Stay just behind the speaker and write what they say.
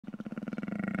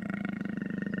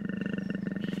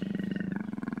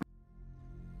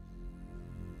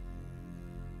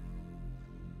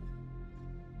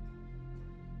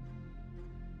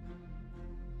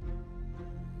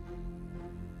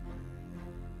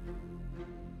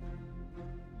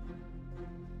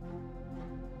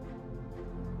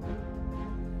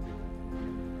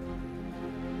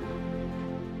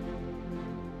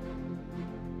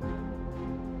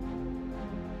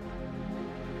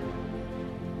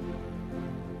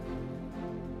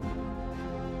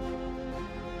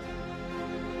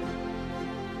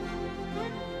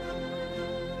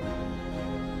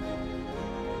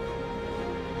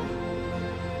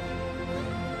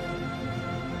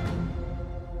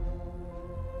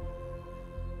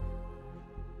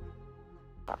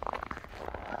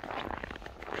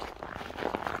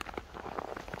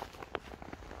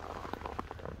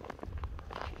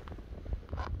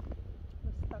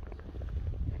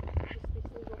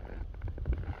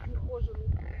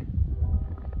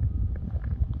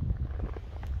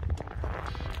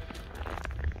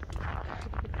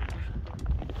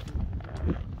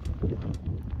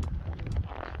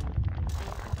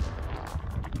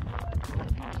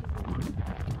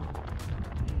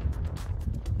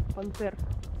Пантер,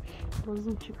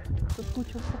 лазутчик,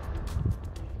 соскучился.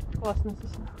 Классная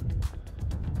сосна.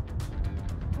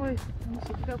 Ой,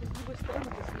 Миша, тебя с другой стороны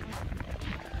посмотри.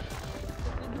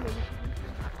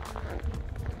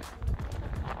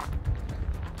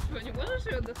 Что, не можешь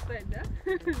ее достать, да?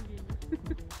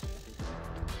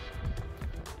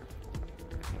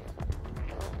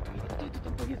 Кто это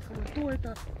там поехал? Кто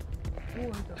это? Кто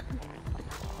это?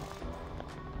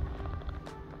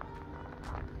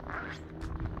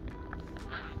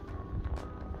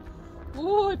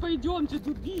 Ой, пойдемте,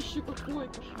 дубище какой,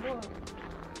 кошмар.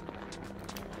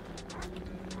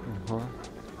 Ага.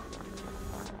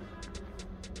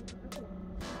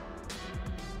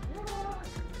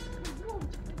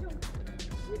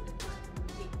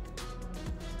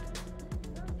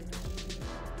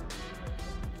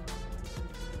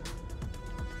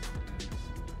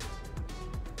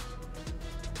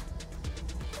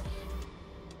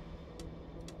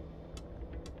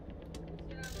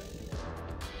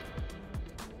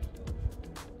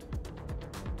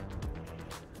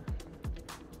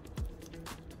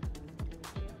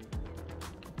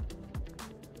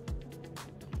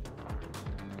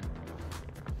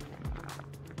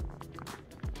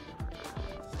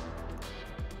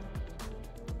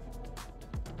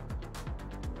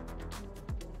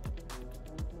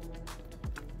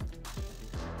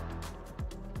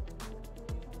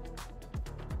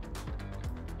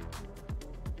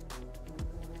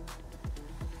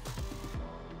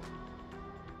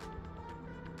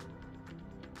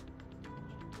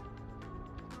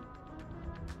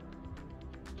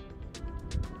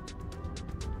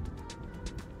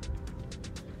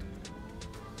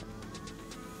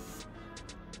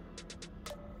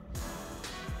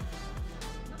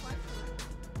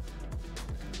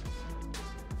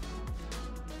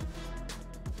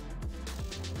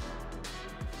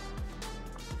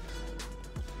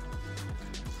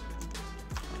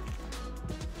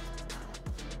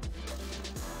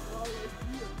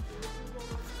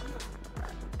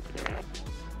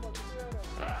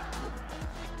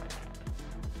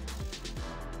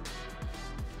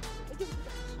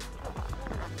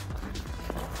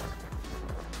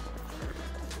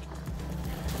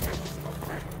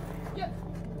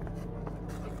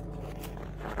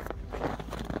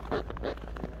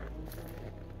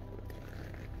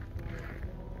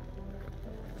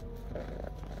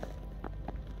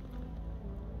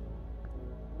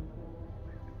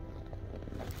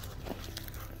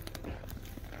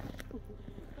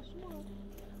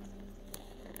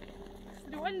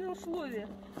 Стрёмные условия.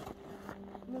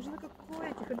 Нужно как у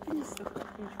этих альпинистов.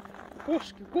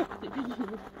 Кошки, когти, беги.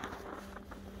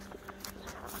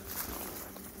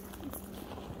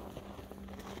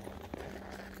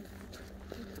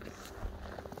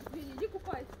 Иди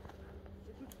купайся.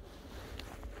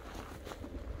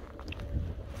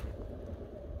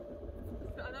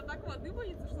 Она так воды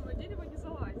боится, что на дерево не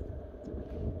залазит.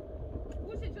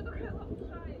 Куся, что такое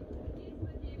лапшает? Есть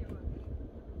на дерево.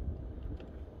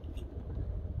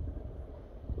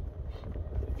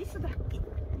 Иди сюда.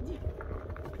 Иди.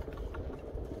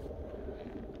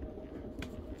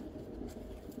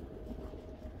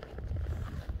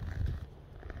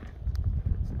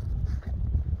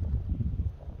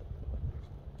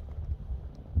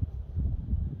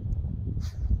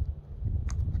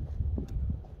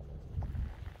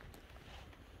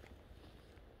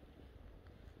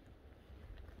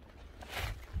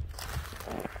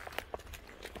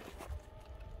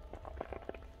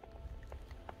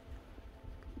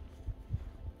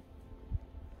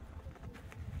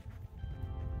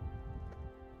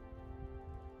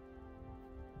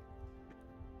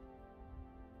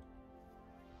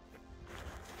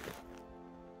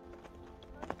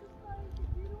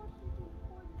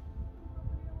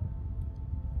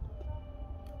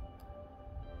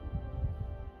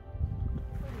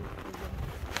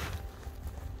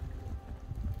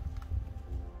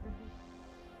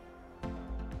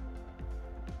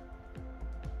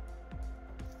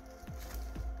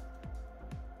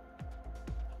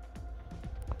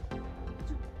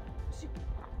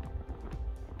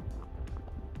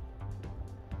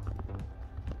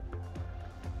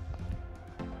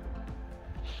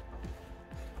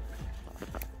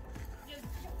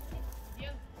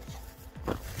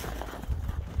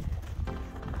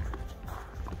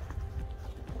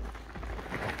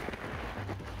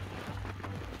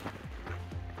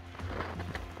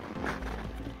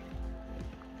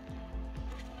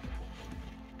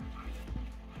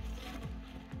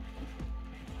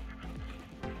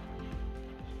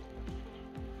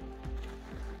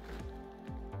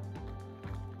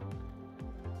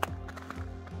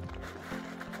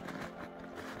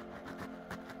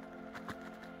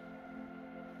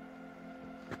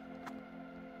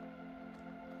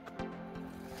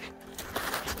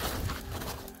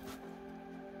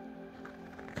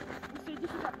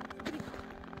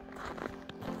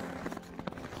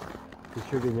 Ты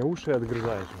что, Веня, уши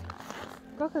отгрызаешь?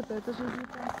 Как это? Это же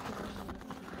американский.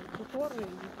 Который.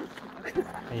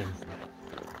 А я не знаю.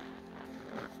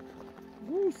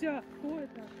 Гуся! Кто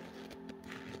это?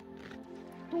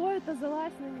 Кто это?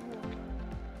 Залазь на него.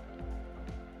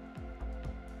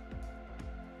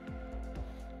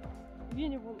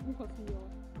 Веня вон ухо съела.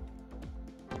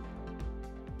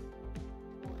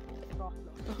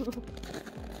 Страшно.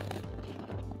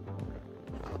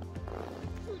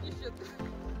 Чудище ты.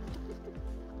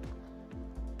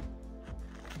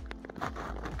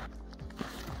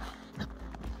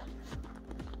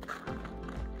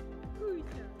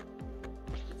 Куся.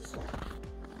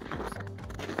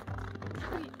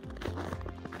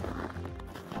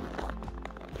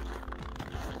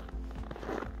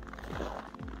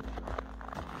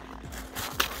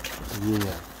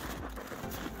 Веня.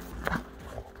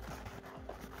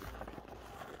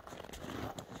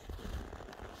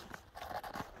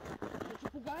 Ты что,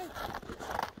 пугаешь?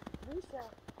 Гуся.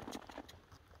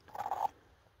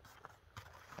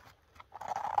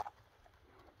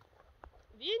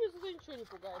 Веню зато ничего не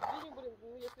пугает. Веню, блин,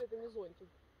 ну если это не зонтик.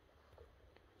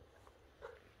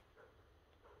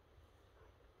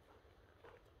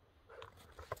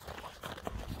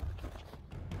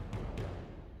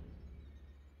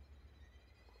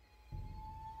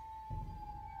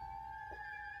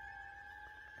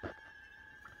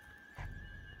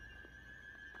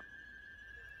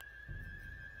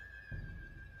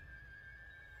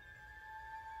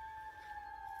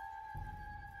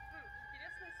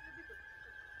 Интересные следы тут.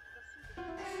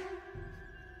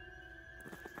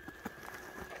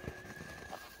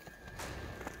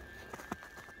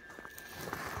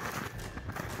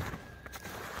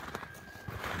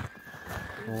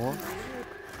 О,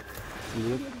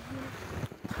 след.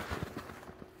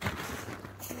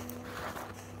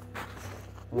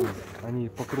 О, они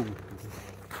по кругу.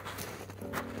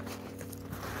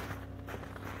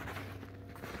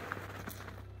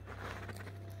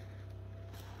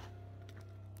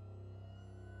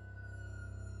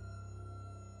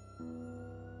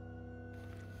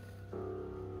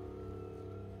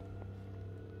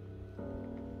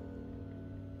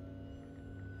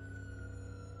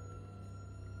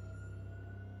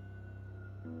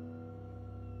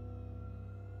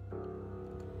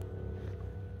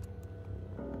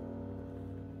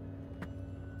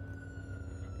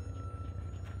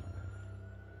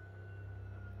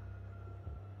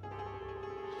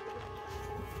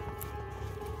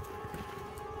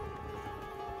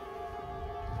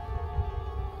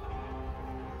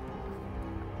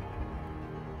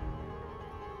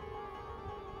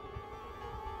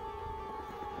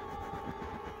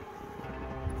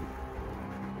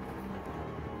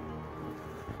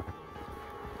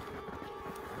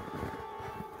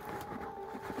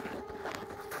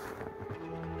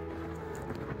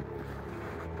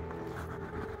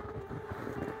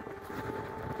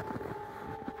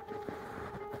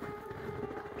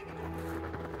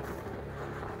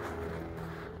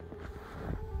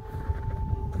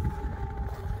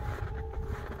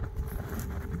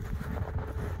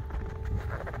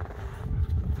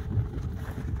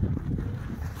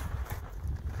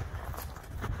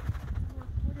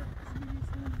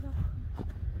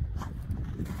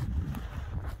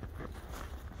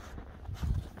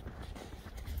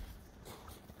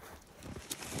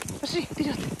 Пошли,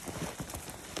 вперед!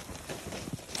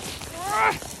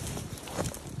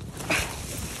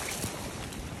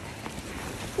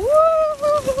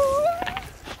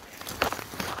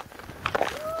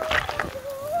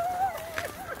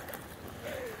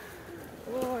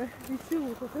 Ой,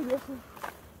 веселуха, конечно.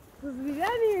 Со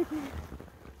зверями этими.